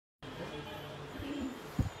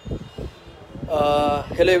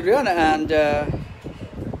Hello everyone and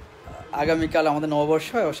আগামীকাল আমাদের নববর্ষ,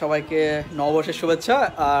 সবাইকে নববর্ষের শুভেচ্ছা।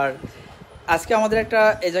 আর আজকে আমাদের একটা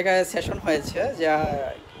এই জায়গায় সেশন হয়েছে যে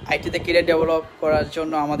আইটিতে কেরিয়ার ডেভেলপ করার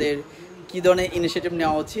জন্য আমাদের কী ধরনের ইনিশিয়েটিভ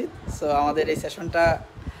নেওয়া উচিত। সো আমাদের এই সেশনটা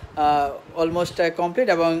অলমোস্ট কমপ্লিট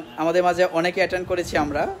এবং আমাদের মাঝে অনেকে অ্যাটেন্ড করেছি।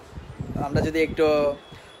 আমরা যদি একটু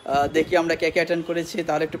দেখি আমরা কে কে অ্যাটেন্ড করেছি,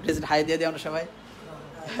 তাহলে একটু প্লিজ হাই দিয়ে দিই আমরা সবাই।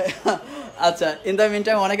 আচ্ছা, ইন দ্য মিন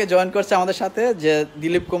টাইম অনেকে জয়েন করছে আমাদের সাথে, যে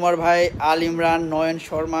দিলীপ কুমার ভাই, আল ইমরান, নয়ন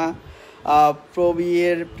শর্মা,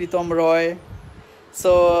 প্রবীর, প্রীতম রয়।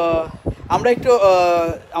 সো আমরা একটু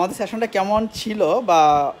আমাদের সেশনটা কেমন ছিল বা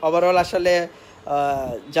ওভারঅল আসলে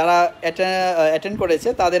যারা অ্যাটেন্ড করেছে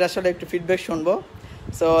তাদের আসলে একটু ফিডব্যাক শুনবো।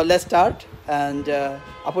 সো লেটস স্টার্ট অ্যান্ড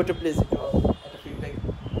আপু টু প্লিজ ফিডব্যাক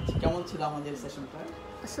কেমন ছিল আমাদের সেশনটা।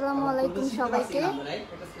 আসসালামু আলাইকুম সবাইকে,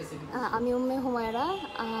 আমি উম্মে হুমায়রা।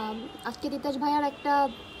 আজকে তিতাস ভাইয়ার একটা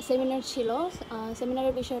সেমিনার ছিল।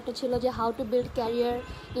 সেমিনারের বিষয়টা ছিল যে how to build career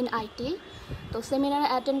in IT. তো সেমিনারে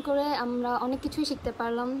অ্যাটেন্ড করে আমরা অনেক কিছুই শিখতে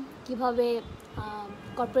পারলাম, কিভাবে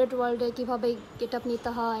কর্পোরেট ওয়ার্ল্ডে কীভাবে গেট আপ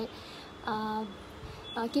নিতে হয়,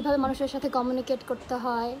 কীভাবে মানুষের সাথে কমিউনিকেট করতে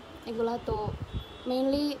হয়, এগুলো। তো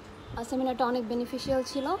মেইনলি সেমিনারটা অনেক বেনিফিশিয়াল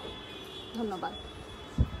ছিল। ধন্যবাদ।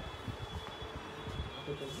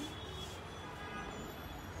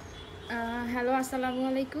 হ্যালো, আসসালামু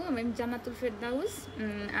আলাইকুম। আমি জান্নাতুল ফেরদাউস।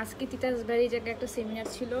 আজকে তিতাস ভাইয়ের জায়গায় একটা সেমিনার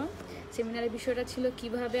ছিল। সেমিনারের বিষয়টা ছিল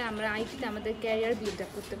কিভাবে আমরা আইটিতে আমাদের ক্যারিয়ার বিল্ড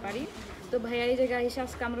আপ করতে পারি। তো ভাইয়ার এই জায়গায় এসে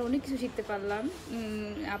আজকে আমরা অনেক কিছু শিখতে পারলাম।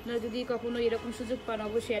 আপনারা যদি কখনো এরকম সুযোগ পান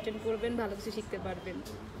অবশ্যই অ্যাটেন্ড করবেন, ভালো কিছু শিখতে পারবেন।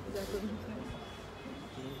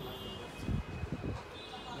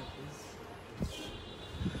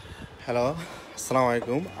 হ্যালো, আসসালামু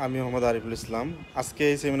আলাইকুম। আমি মোহাম্মদ আরিফুল ইসলাম। আজকে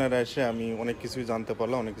এই সেমিনারে এসে আমি অনেক কিছুই জানতে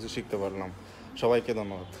পারলাম, অনেক কিছু শিখতে পারলাম। সবাইকে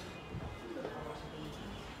ধন্যবাদ।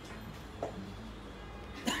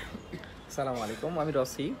 আসসালামু আলাইকুম, আমি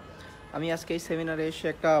রসি। আমি আজকে এই সেমিনারে এসে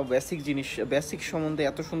একটা বেসিক সম্বন্ধে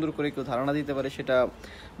এত সুন্দর করে কেউ ধারণা দিতে পারে সেটা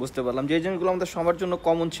বুঝতে পারলাম। যে জিনিসগুলো আমাদের সবার জন্য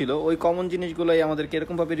কমন ছিল, ওই কমন জিনিসগুলোই আমাদেরকে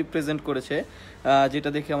এরকমভাবে রিপ্রেজেন্ট করেছে, যেটা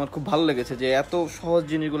দেখে আমার খুব ভালো লেগেছে যে এত সহজ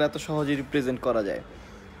জিনিসগুলো এত সহজে রিপ্রেজেন্ট করা যায়।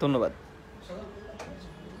 ধন্যবাদ।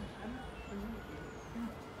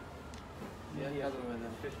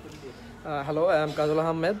 হ্যালো, আই এম কাজল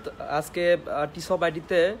আহমেদ। আজকে টিসব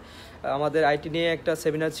আইটিতে আমাদের আইটি নিয়ে একটা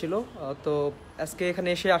সেমিনার ছিল। তো আজকে এখানে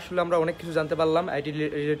এসে আসলে আমরা অনেক কিছু জানতে পারলাম আইটি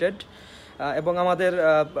রিলেটেড। এবং আমাদের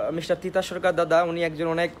মিস্টার তিতাস সরকার দাদা, উনি একজন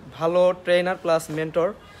অনেক ভালো ট্রেনার প্লাস মেন্টর,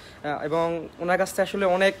 এবং ওনার কাছ থেকে আসলে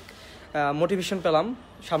অনেক মোটিভেশন পেলাম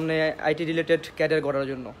সামনে আইটি রিলেটেড ক্যারিয়ার গড়ার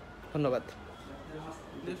জন্য। ধন্যবাদ।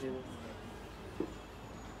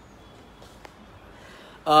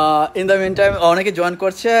 ইন দ্য মিন টাইম অনেকে জয়েন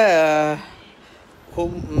করছে।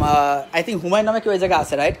 আই থিঙ্ক হুমায়ুন নামে কেউ ওই জায়গায়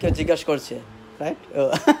আছে, রাইট? কেউ জিজ্ঞাসা করছে, রাইট?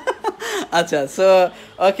 আচ্ছা, সো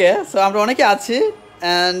ওকে, সো আমরা অনেকে আছি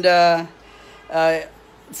অ্যান্ড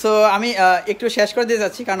সো আমি একটু শেষ করে দিয়ে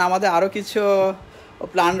যাচ্ছি, কারণ আমাদের আরও কিছু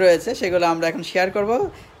প্ল্যান রয়েছে, সেগুলো আমরা এখন শেয়ার করবো।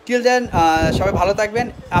 টিল দেন সবাই ভালো থাকবেন।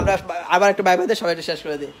 আমরা আবার একটু বাই বাই দিয়ে সবাই একটু শেষ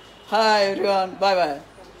করে দিই। Hi everyone, bye bye.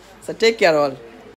 So take care all.